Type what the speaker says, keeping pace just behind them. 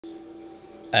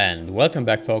And welcome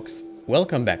back, folks.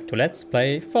 Welcome back to Let's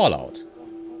Play Fallout.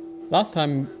 Last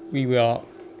time we were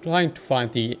trying to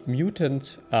find the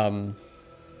mutant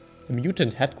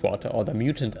headquarter or the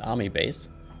mutant army base.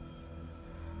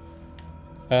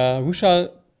 We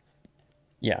shall,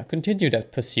 continue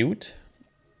that pursuit.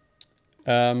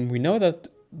 We know that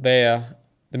the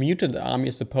mutant army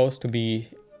is supposed to be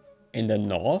in the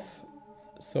north,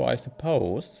 so I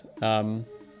suppose, we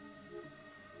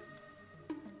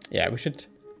should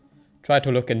try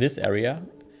to look in this area.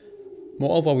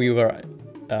 Moreover, we were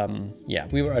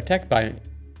attacked by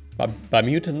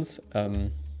mutants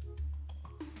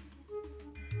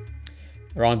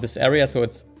around this area, so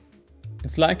it's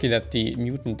likely that the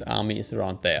mutant army is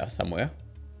around there somewhere.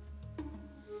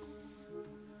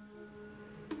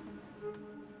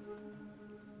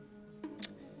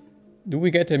 Do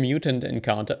we get a mutant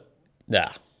encounter?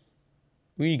 There.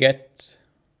 We get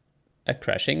a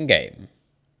crashing game.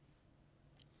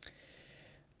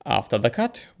 After the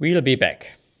cut, we'll be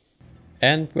back.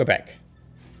 And we're back.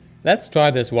 Let's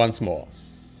try this once more.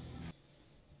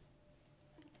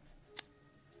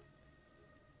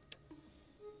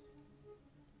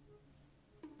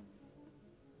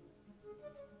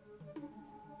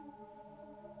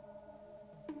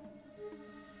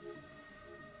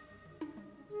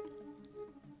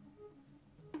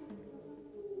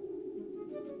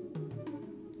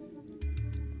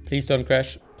 Please don't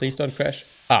crash. Please don't crash.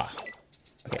 Ah.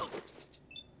 Okay.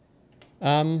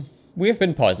 We have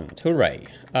been poisoned. Hooray.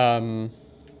 Yeah,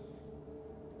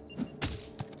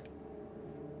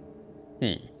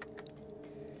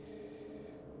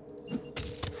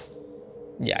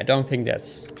 I don't think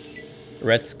that's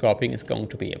red scorpion is going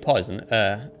to be a poison.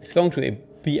 It's going to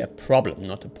be a problem,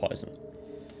 not a poison.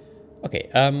 Okay.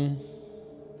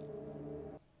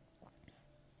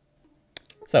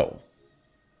 So,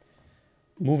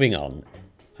 moving on.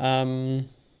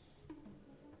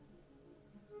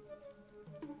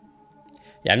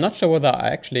 Yeah, I'm not sure whether I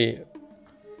actually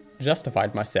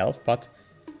justified myself, but...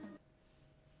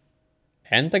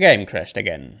 And the game crashed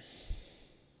again.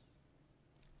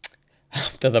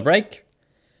 After the break,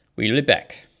 we'll be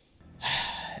back.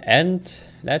 And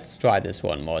let's try this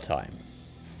one more time.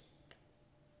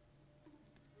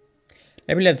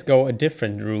 Maybe let's go a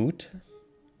different route.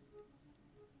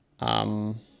 I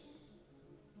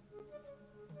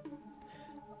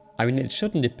mean, it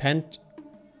shouldn't depend...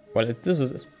 Well, it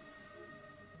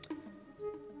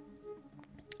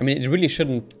really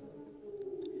shouldn't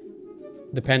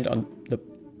depend on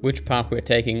which path we're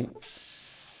taking,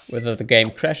 whether the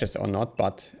game crashes or not,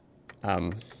 but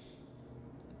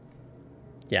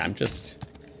yeah, I'm just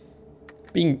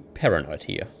being paranoid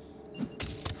here.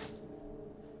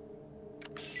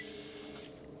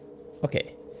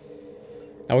 Okay.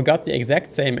 Now we got the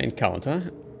exact same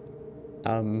encounter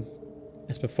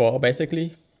as before,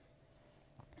 basically.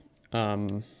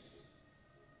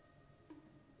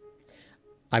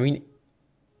 I mean...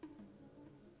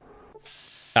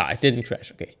 it didn't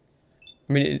crash, okay.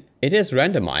 I mean, it is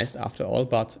randomized after all,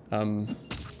 but... then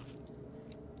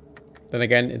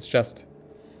again, it's just...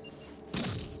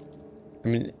 I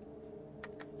mean...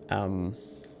 I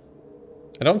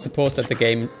don't suppose that the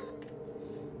game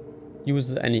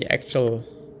uses any actual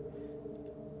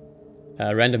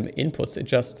random inputs. It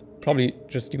probably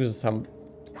just uses some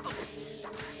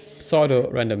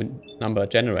pseudo-random number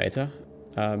generator.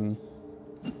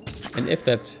 And if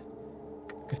the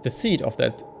seed of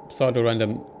that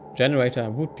pseudo-random generator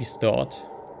would be stored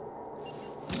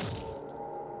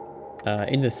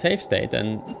in the safe state,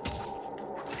 then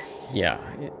yeah,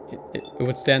 it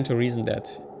would stand to reason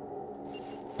that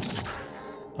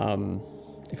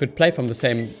if it play from the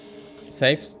same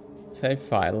save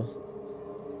file,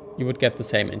 you would get the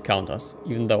same encounters,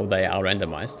 even though they are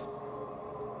randomized.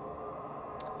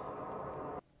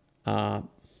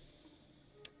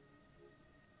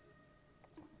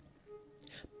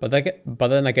 But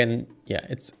then again, yeah,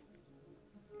 it's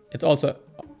also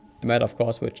a matter, of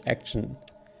course, which action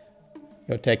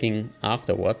you're taking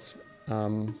afterwards.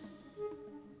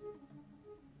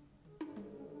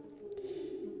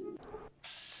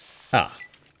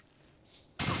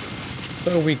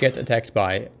 So we get attacked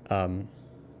by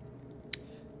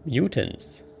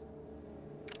mutants.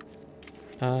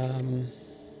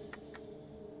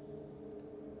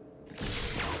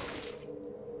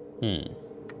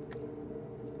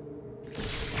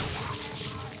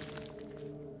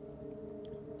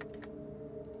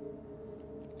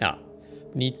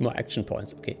 Need more action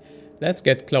points. Okay, let's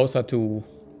get closer to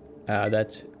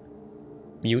that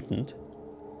mutant.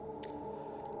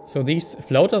 So these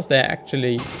floaters, they're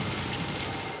actually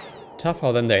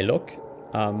tougher than they look.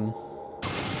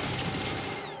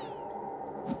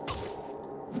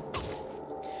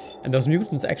 And those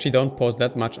mutants actually don't pose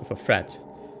that much of a threat.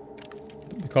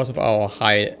 Because of our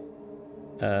high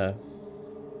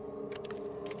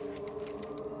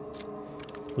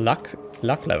luck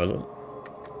level.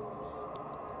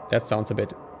 That sounds a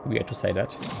bit weird to say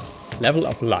that. Level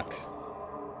of luck.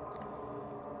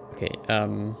 Okay,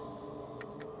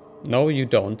 no you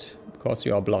don't, because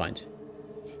you are blind.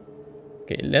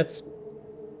 Okay, let's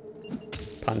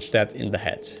punch that in the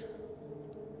head.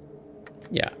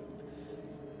 Yeah.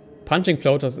 Punching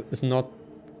floaters is not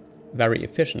very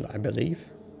efficient, I believe.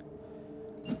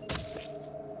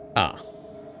 Ah.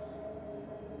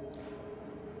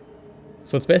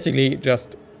 So it's basically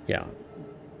just, yeah.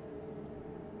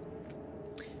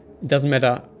 It doesn't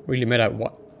really matter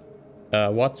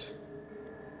what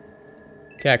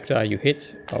character you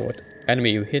hit or what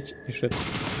enemy you hit. You should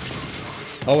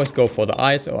always go for the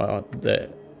eyes or the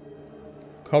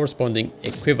corresponding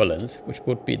equivalent, which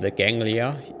would be the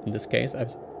ganglia in this case,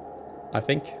 I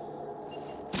think.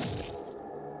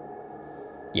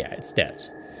 Yeah, it's dead.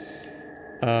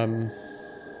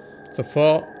 So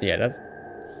for, yeah, that...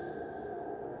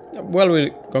 Well,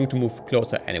 we're going to move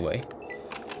closer anyway.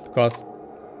 Because,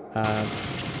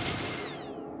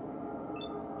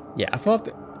 yeah, I thought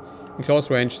in close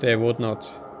range they would not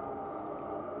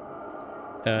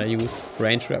use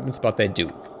ranged weapons, but they do.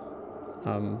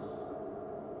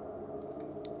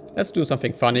 Let's do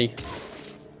something funny.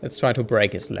 Let's try to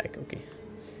break his leg. Okay.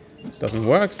 This doesn't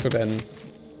work, so then...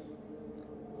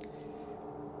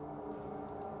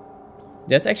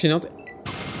 There's actually not...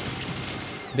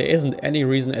 There isn't any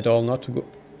reason at all not to go...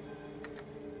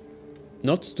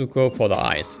 Not to go for the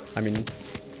eyes. I mean...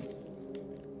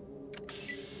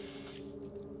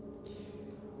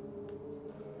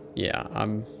 Yeah, I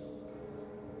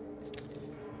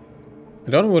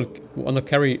don't want to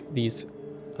carry these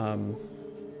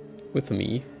with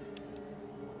me.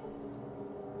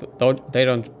 They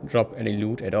don't drop any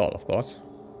loot at all, of course.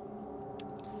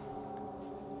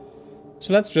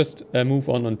 So let's just move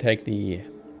on and take the...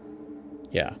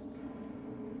 Yeah.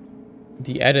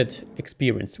 The added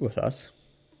experience with us.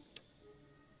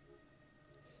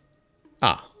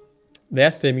 Ah.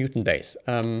 There's the mutant base.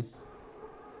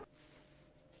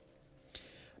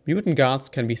 Mutant guards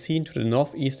can be seen to the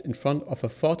northeast in front of a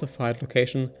fortified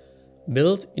location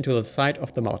built into the side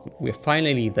of the mountain. We're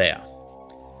finally there.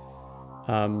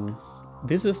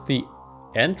 This is the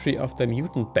entry of the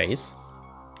mutant base.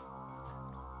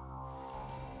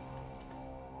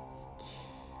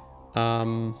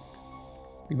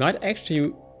 We might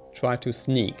actually try to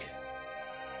sneak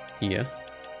here.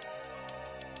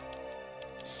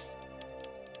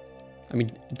 I mean,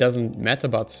 it doesn't matter,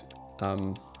 but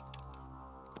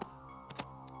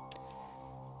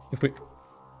if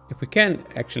we can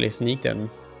actually sneak, then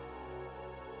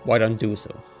why don't do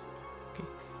so? Okay.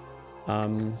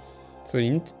 So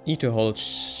you need to hold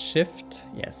shift.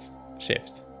 Yes,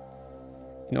 shift,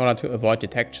 in order to avoid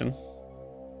detection.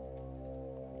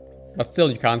 But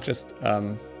still, you can't just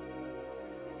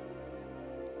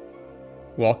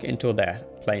walk into their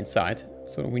plain sight.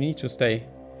 So we need to stay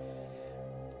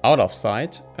out of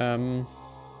sight. Can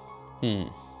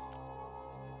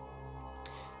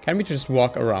we just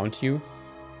walk around you?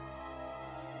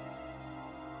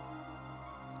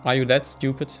 Are you that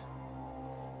stupid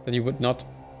that you would not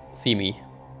see me?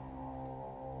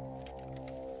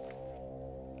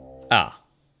 Ah.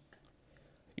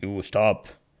 You stop.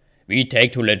 We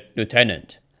take to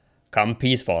Lieutenant. Come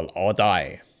peaceful or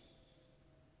die.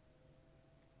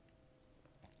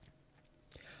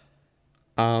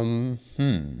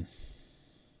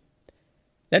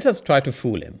 Let us try to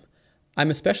fool him. I'm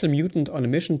a special mutant on a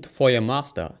mission for your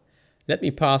master. Let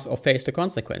me pass or face the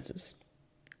consequences.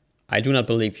 I do not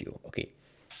believe you. Okay.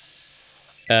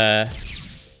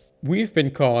 We've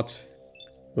been caught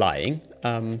lying.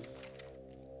 So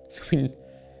we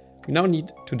now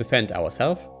need to defend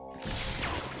ourselves.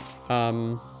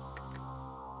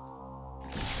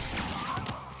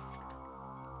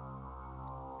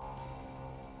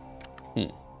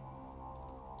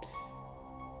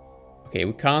 Okay,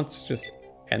 we can't just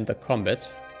end the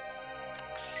combat.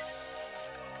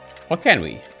 Or can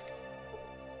we?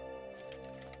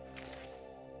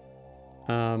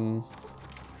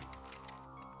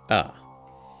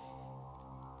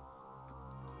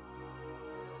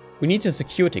 We need a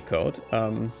security code.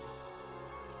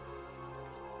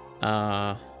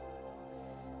 I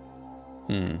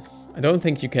don't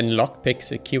think you can lockpick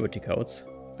security codes.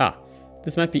 Ah,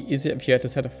 this might be easier if you had a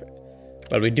set of...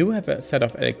 Well, we do have a set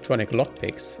of electronic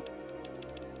lockpicks.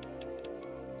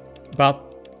 But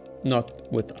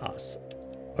not with us.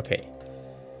 Okay.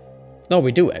 No,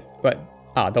 we do. But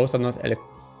those are not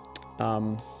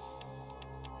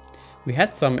We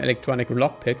had some electronic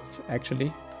lockpicks,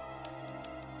 actually.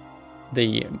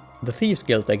 The Thieves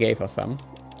Guild, they gave us some.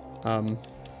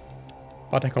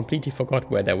 But I completely forgot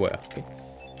where they were. Okay.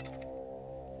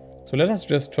 So let us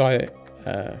just try...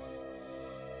 well,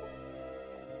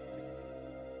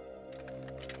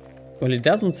 it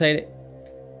doesn't say...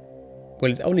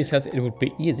 Well, it only says it would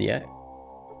be easier.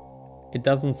 It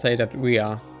doesn't say that we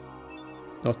are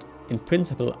not, in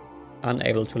principle,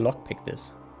 unable to lockpick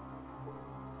this.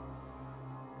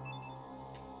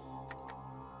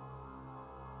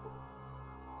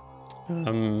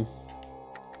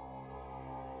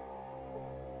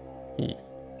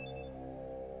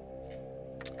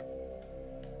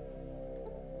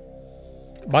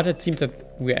 But it seems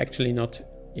that we're actually not,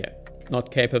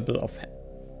 not capable of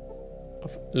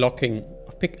locking,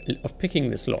 of picking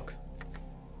this lock.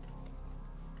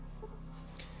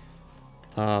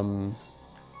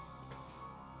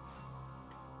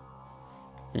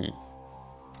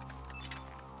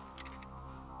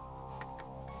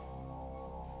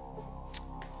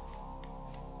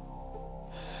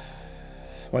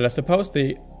 Well, I suppose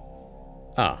the...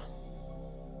 Well,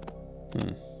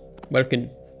 we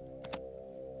can...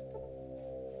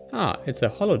 it's a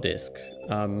hollow disk.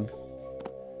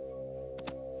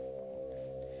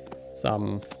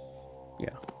 Some...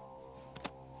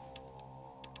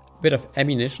 bit of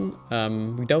ammunition.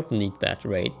 We don't need that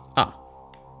rate.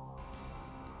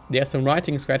 There's some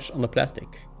writing scratched on the plastic.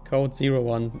 Code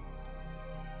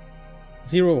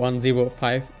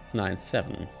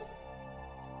 010597.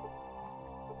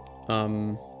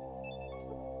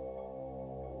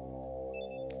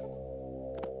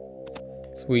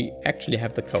 So we actually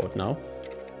have the code now.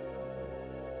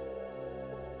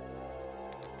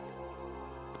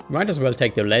 Might as well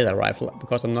take the laser rifle,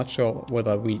 because I'm not sure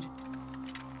whether we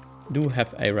do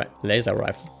have a laser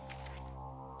rifle.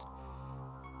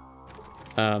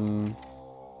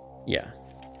 Yeah.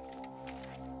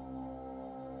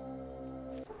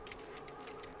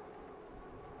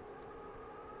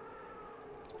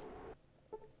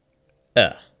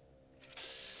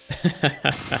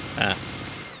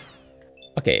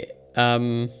 Okay,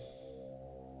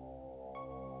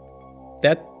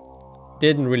 that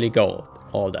didn't really go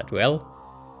all that well.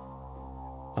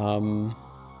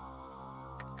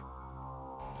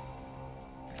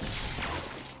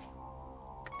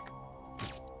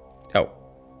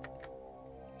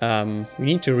 We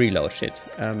need to reload shit.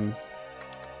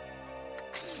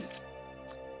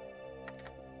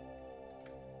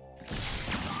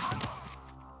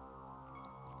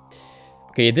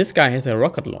 Okay, this guy has a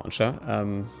rocket launcher.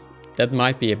 That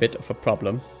might be a bit of a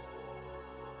problem.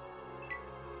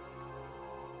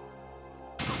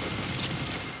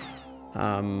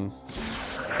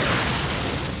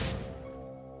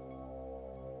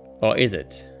 Or is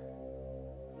it?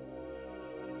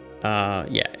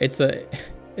 Yeah, it's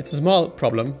a small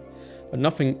problem, but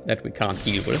nothing that we can't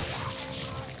deal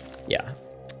with. Yeah,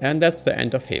 and that's the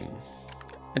end of him.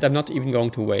 And I'm not even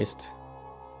going to waste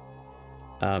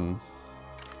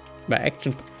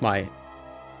my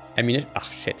ammunition.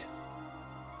 Shit.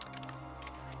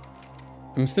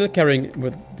 I'm still carrying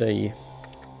with the...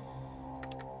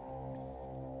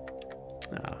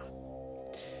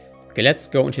 Okay, let's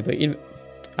go into the...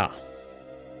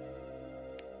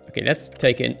 Okay, let's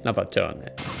take another turn.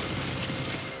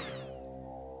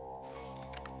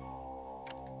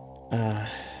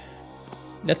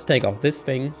 Let's take off this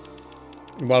thing.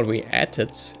 While we're at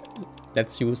it,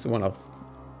 let's use one of...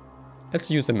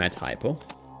 Let's use a Met Hypo.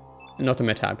 Not a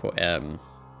Met Hypo,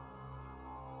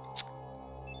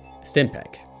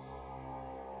 Stimpack.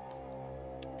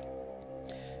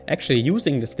 Actually,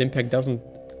 using the Stimpack doesn't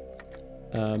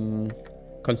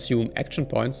consume action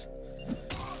points.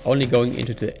 Only going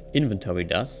into the inventory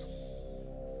does.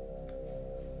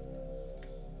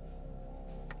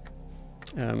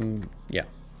 Yeah.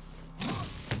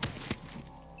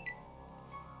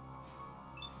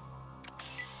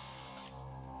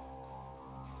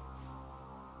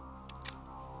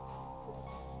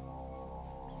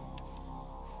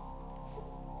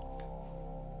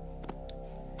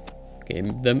 Okay,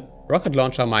 the rocket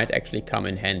launcher might actually come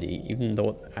in handy, even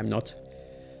though I'm not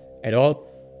at all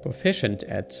proficient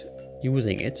at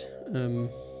using it.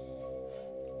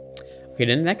 Okay,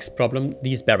 the next problem,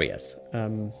 these barriers.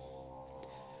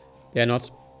 They're not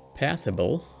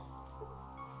passable,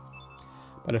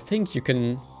 but I think you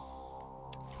can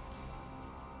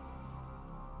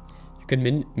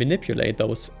manipulate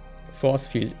those force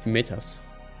field emitters.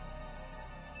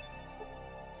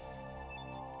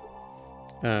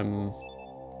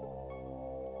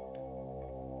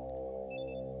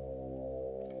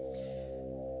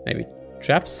 Maybe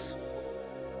traps.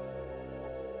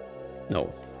 No.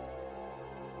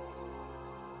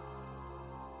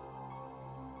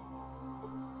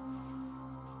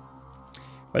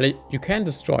 Well, you can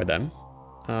destroy them.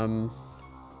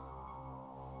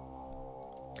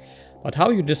 But how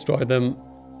you destroy them,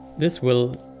 this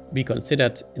will be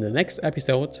considered in the next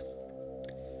episode.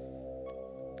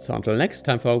 So until next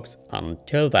time, folks,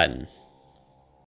 until then.